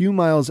 pushed a few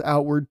miles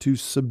outward to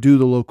subdue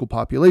the local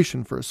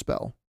population for a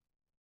spell.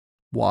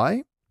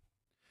 Why?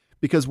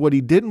 Because what he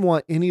didn't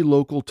want any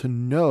local to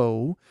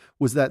know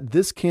was that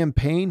this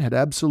campaign had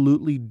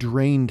absolutely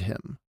drained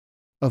him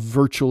of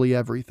virtually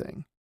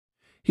everything.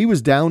 He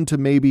was down to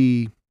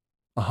maybe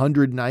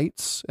 100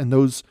 knights, and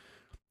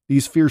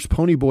these fierce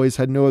pony boys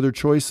had no other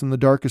choice in the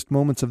darkest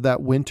moments of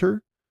that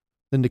winter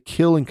than to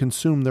kill and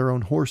consume their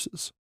own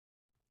horses.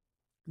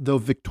 Though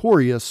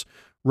victorious,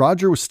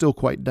 Roger was still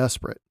quite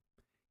desperate.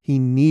 He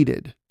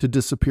needed to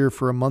disappear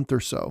for a month or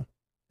so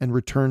and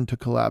return to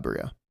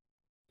Calabria.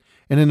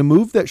 And in a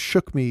move that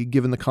shook me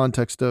given the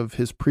context of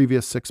his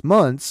previous 6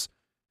 months,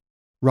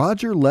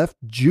 Roger left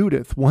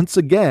Judith once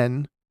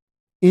again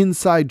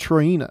inside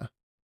Troina.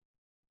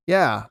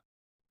 Yeah,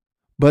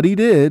 but he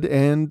did,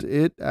 and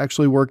it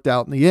actually worked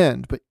out in the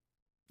end. But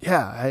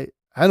yeah,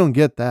 I don't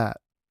get that.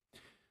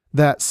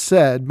 That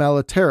said,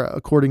 Malaterra,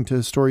 according to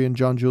historian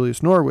John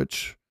Julius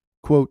Norwich,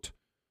 quote,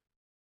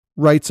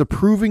 writes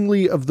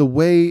approvingly of the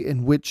way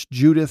in which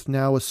Judith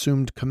now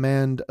assumed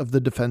command of the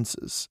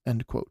defenses,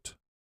 end quote.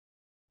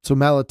 So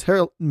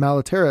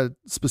Malaterra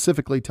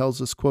specifically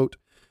tells us, quote,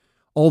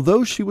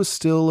 although she was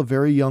still a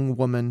very young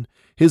woman,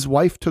 his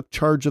wife took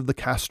charge of the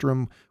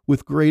castrum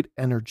with great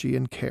energy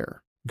and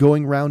care,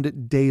 going round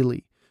it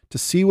daily to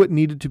see what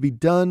needed to be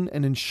done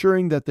and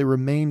ensuring that they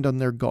remained on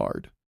their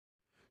guard.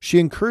 She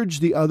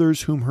encouraged the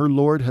others whom her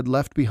lord had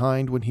left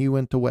behind when he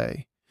went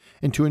away,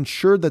 and to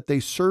ensure that they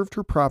served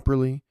her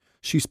properly,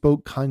 she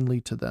spoke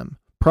kindly to them,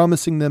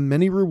 promising them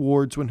many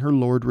rewards when her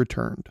lord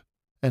returned."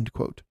 End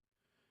quote.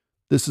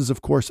 This is,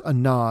 of course, a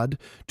nod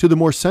to the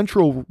more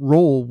central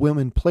role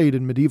women played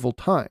in medieval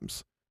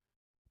times.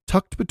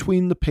 Tucked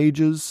between the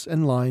pages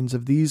and lines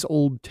of these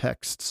old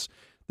texts,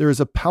 there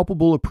is a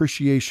palpable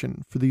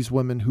appreciation for these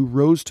women who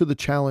rose to the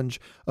challenge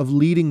of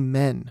leading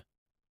men,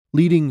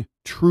 leading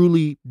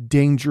truly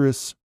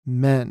dangerous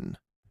men.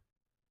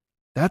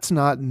 That's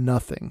not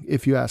nothing,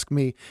 if you ask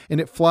me,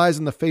 and it flies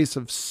in the face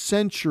of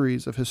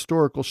centuries of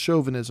historical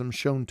chauvinism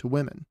shown to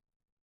women.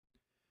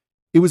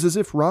 It was as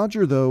if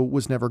Roger, though,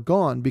 was never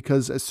gone,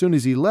 because as soon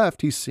as he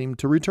left, he seemed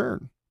to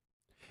return.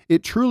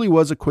 It truly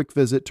was a quick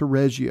visit to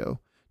Reggio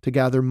to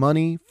gather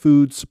money,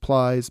 food,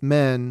 supplies,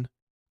 men,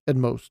 and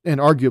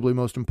arguably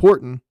most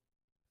important,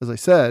 as I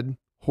said,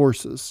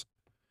 horses.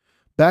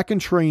 Back in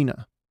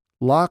Troina,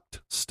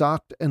 locked,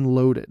 stocked, and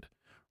loaded,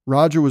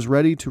 Roger was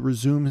ready to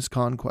resume his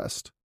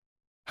conquest.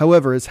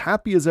 However, as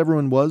happy as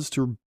everyone was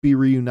to be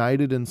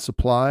reunited and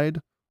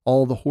supplied,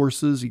 all the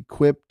horses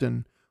equipped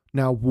and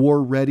now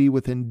war-ready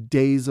within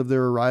days of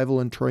their arrival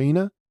in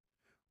Troina,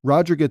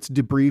 Roger gets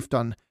debriefed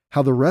on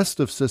how the rest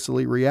of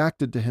Sicily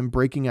reacted to him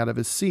breaking out of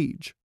his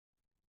siege.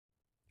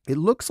 It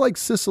looks like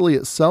Sicily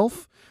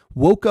itself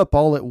woke up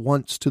all at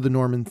once to the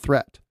Norman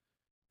threat,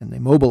 and they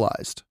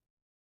mobilized.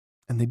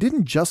 And they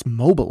didn't just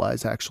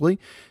mobilize, actually.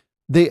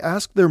 They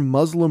asked their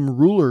Muslim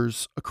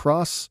rulers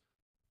across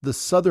the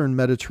southern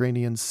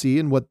Mediterranean Sea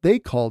in what they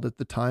called at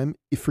the time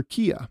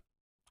Ifriqiya,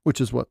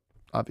 which is what,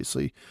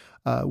 obviously,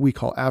 we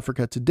call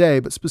Africa today,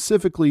 but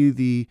specifically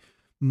the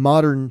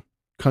modern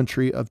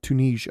country of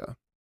Tunisia.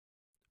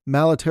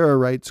 Malaterra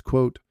writes,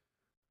 quote,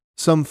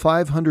 "Some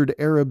 500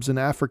 Arabs and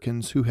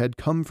Africans who had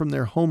come from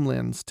their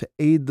homelands to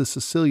aid the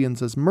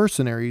Sicilians as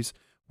mercenaries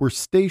were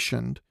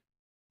stationed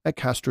at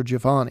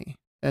Castrogiovanni."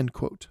 End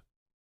quote.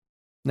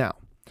 Now,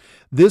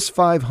 this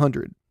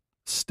 500,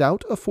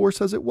 stout a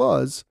force as it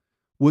was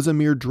a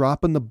mere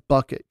drop in the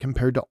bucket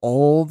compared to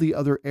all the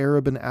other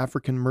Arab and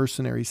African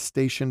mercenaries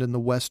stationed in the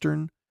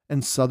western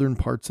and southern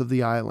parts of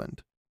the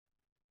island.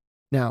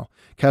 Now,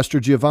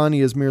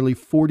 Castrogiovanni is merely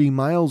 40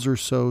 miles or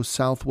so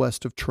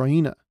southwest of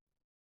Troina,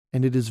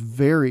 and it is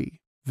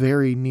very,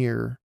 very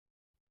near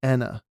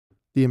Enna,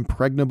 the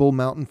impregnable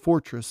mountain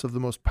fortress of the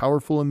most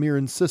powerful emir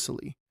in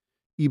Sicily,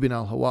 Ibn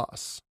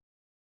al-Hawass.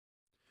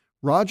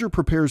 Roger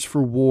prepares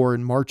for war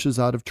and marches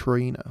out of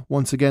Troina,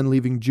 once again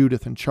leaving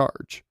Judith in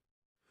charge.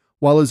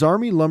 While his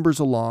army lumbers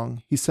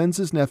along, he sends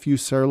his nephew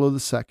Serlo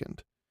II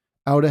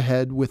out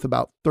ahead with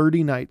about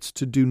 30 knights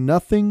to do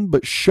nothing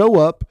but show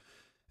up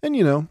and,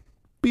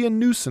 be a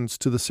nuisance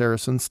to the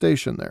Saracen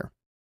station there.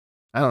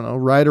 I don't know,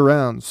 ride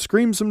around,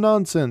 scream some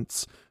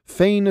nonsense,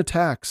 feign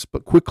attacks,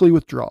 but quickly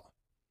withdraw,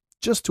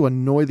 just to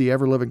annoy the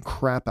ever-living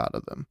crap out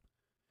of them.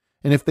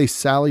 And if they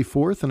sally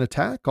forth and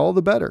attack, all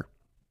the better.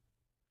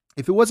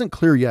 If it wasn't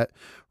clear yet,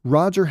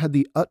 Roger had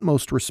the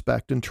utmost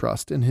respect and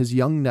trust in his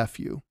young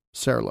nephew,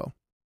 Serlo.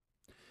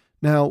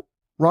 Now,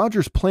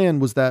 Roger's plan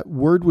was that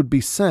word would be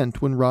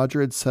sent when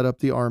Roger had set up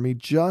the army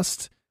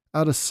just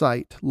out of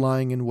sight,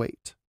 lying in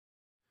wait.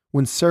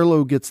 When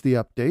Serlo gets the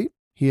update,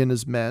 he and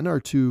his men are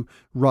to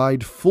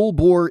ride full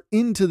bore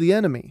into the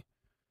enemy,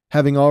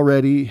 having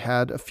already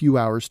had a few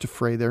hours to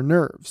fray their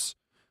nerves.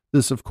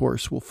 This, of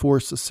course, will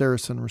force a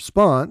Saracen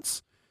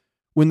response.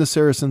 When the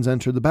Saracens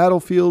enter the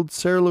battlefield,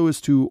 Serlo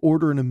is to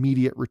order an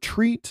immediate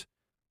retreat,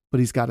 but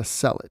he's got to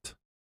sell it.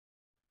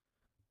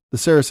 The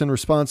Saracen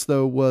response,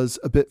 though, was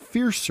a bit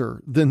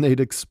fiercer than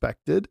they'd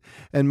expected,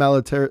 and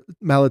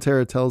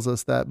Malaterra tells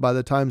us that by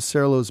the time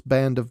Serlo's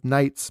band of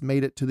knights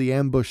made it to the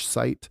ambush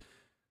site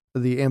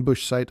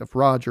of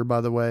Roger, by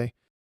the way,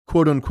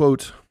 quote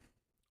unquote,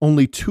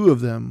 only 2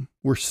 of them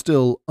were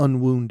still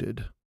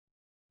unwounded.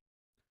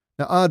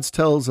 Now, odds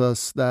tells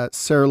us that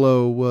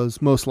Serlo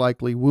was most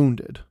likely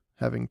wounded,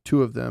 having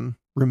 2 of them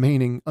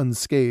remaining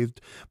unscathed,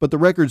 but the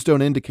records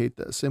don't indicate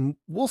this, and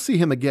we'll see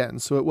him again,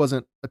 so it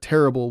wasn't a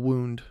terrible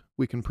wound,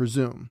 we can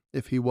presume,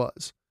 if he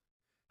was.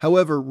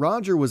 However,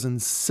 Roger was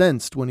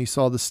incensed when he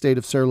saw the state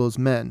of Serlo's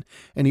men,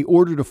 and he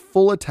ordered a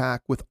full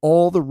attack with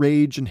all the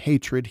rage and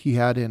hatred he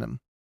had in him.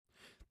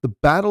 The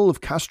Battle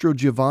of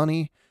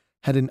Castrogiovanni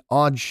had an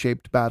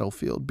odd-shaped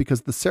battlefield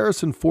because the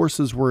Saracen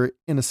forces were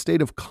in a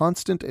state of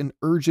constant and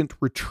urgent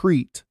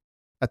retreat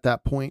at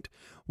that point,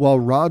 while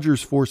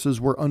Roger's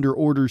forces were under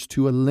orders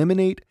to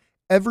eliminate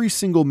every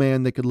single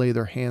man they could lay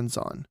their hands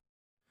on.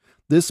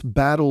 This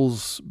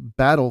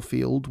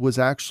battlefield was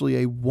actually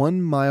a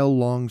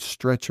 1-mile-long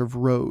stretch of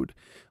road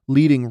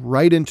leading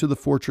right into the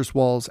fortress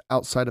walls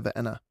outside of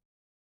Enna.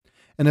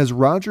 And as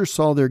Roger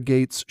saw their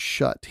gates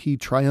shut, he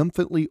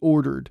triumphantly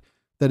ordered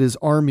that his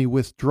army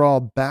withdraw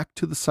back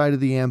to the site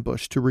of the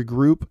ambush to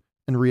regroup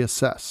and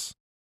reassess.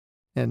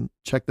 And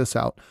check this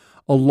out.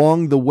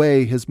 Along the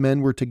way, his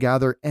men were to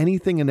gather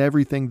anything and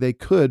everything they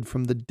could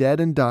from the dead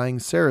and dying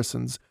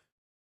Saracens,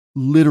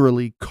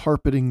 literally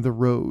carpeting the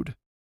road,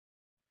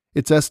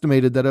 It's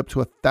estimated that up to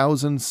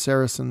 1,000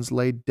 Saracens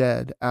lay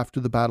dead after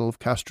the Battle of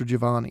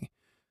Castrogiovanni,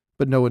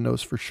 but no one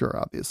knows for sure,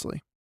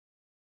 obviously.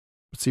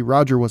 But see,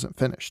 Roger wasn't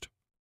finished.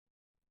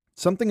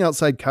 Something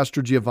outside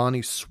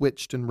Castrogiovanni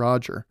switched in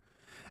Roger,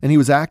 and he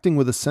was acting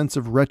with a sense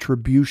of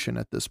retribution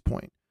at this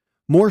point,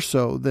 more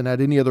so than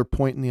at any other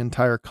point in the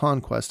entire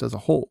conquest as a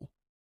whole.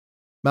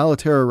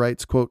 Malaterra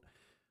writes, quote,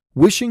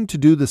 "Wishing to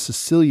do the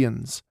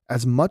Sicilians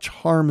as much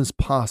harm as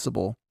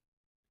possible,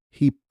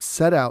 he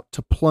set out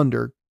to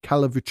plunder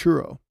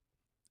Calavicuro,"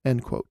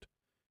 end quote.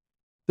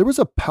 There was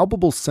a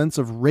palpable sense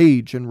of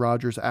rage in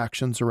Roger's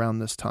actions around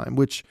this time,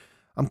 which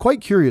I'm quite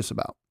curious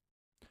about.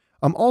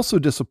 I'm also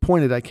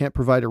disappointed I can't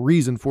provide a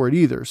reason for it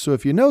either, so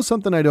if you know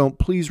something I don't,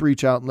 please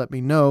reach out and let me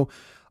know.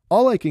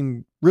 All I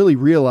can really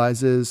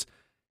realize is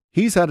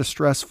he's had a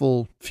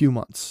stressful few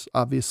months,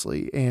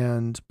 obviously,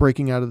 and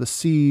breaking out of the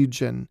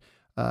siege and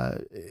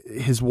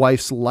his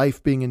wife's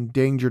life being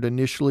endangered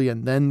initially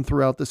and then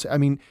throughout this. I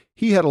mean,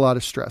 he had a lot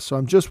of stress, so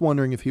I'm just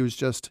wondering if he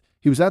was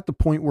at the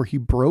point where he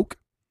broke,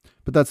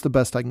 but that's the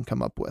best I can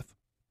come up with.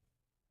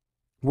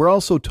 We're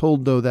also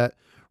told, though, that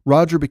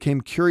Roger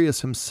became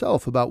curious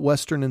himself about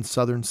western and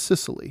southern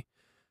Sicily,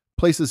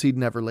 places he'd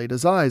never laid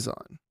his eyes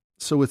on.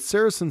 So with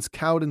Saracens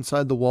cowed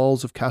inside the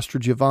walls of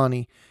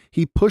Castrogiovanni,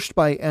 he pushed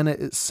by Enna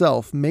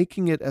itself,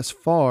 making it as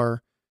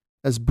far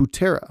as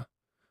Butera,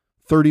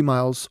 30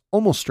 miles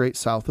almost straight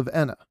south of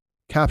Enna,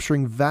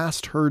 capturing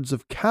vast herds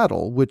of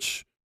cattle,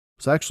 which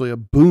was actually a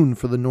boon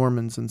for the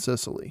Normans in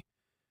Sicily.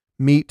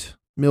 Meat,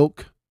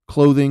 milk,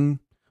 clothing,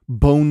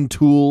 bone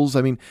tools.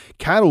 I mean,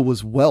 cattle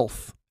was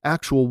wealth.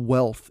 Actual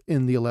wealth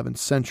in the 11th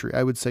century,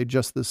 I would say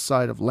just this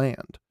side of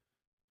land.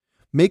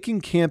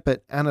 Making camp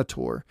at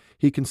Anator,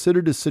 he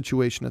considered his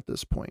situation at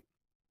this point.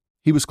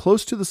 He was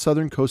close to the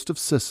southern coast of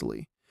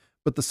Sicily,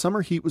 but the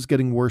summer heat was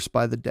getting worse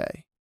by the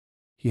day.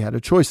 He had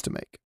a choice to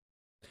make.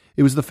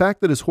 It was the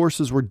fact that his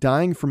horses were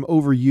dying from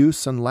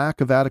overuse and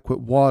lack of adequate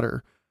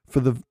water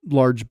for the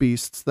large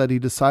beasts that he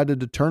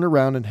decided to turn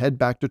around and head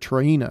back to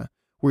Troina,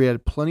 where he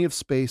had plenty of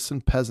space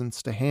and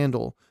peasants to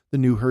handle the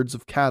new herds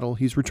of cattle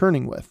he's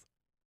returning with.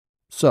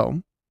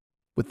 So,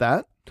 with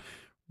that,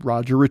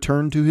 Roger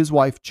returned to his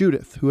wife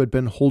Judith, who had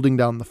been holding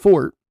down the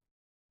fort,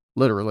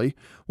 literally,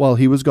 while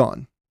he was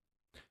gone.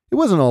 It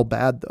wasn't all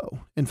bad, though.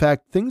 In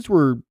fact, things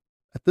were,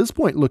 at this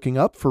point, looking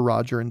up for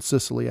Roger in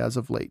Sicily as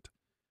of late.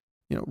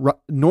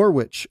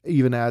 Norwich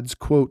even adds,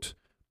 quote,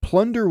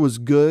 "Plunder was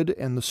good,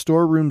 and the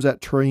storerooms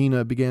at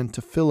Troina began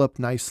to fill up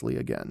nicely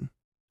again,"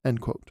 end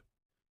quote.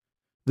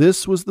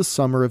 This was the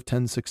summer of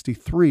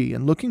 1063,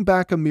 and looking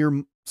back a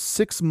mere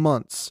 6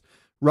 months,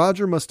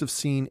 Roger must have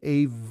seen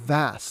a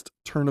vast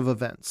turn of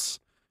events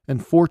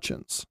and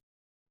fortunes.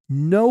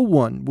 No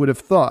one would have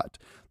thought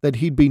that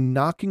he'd be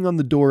knocking on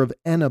the door of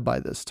Enna by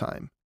this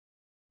time.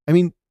 I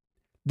mean,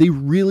 they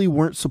really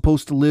weren't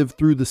supposed to live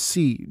through the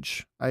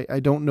siege. I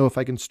don't know if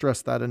I can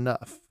stress that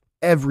enough.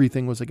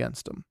 Everything was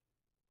against him.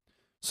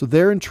 So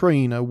there in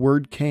Troina,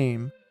 word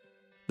came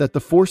that the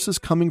forces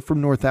coming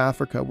from North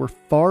Africa were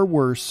far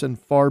worse and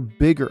far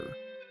bigger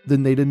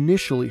than they'd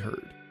initially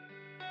heard.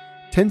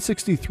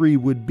 1063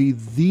 would be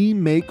the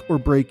make or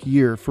break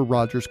year for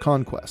Roger's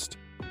conquest,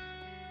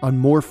 on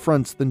more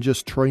fronts than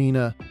just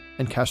Troina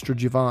and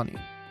Castrogiovanni.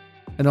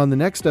 And on the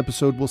next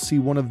episode, we'll see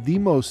one of the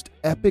most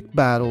epic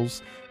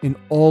battles in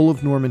all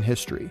of Norman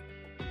history.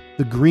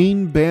 The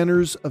green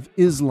banners of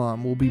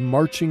Islam will be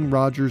marching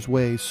Roger's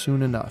way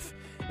soon enough.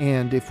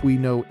 And if we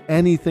know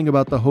anything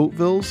about the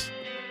Hautevilles,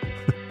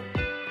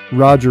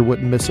 Roger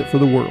wouldn't miss it for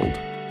the world.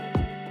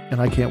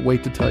 And I can't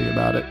wait to tell you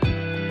about it.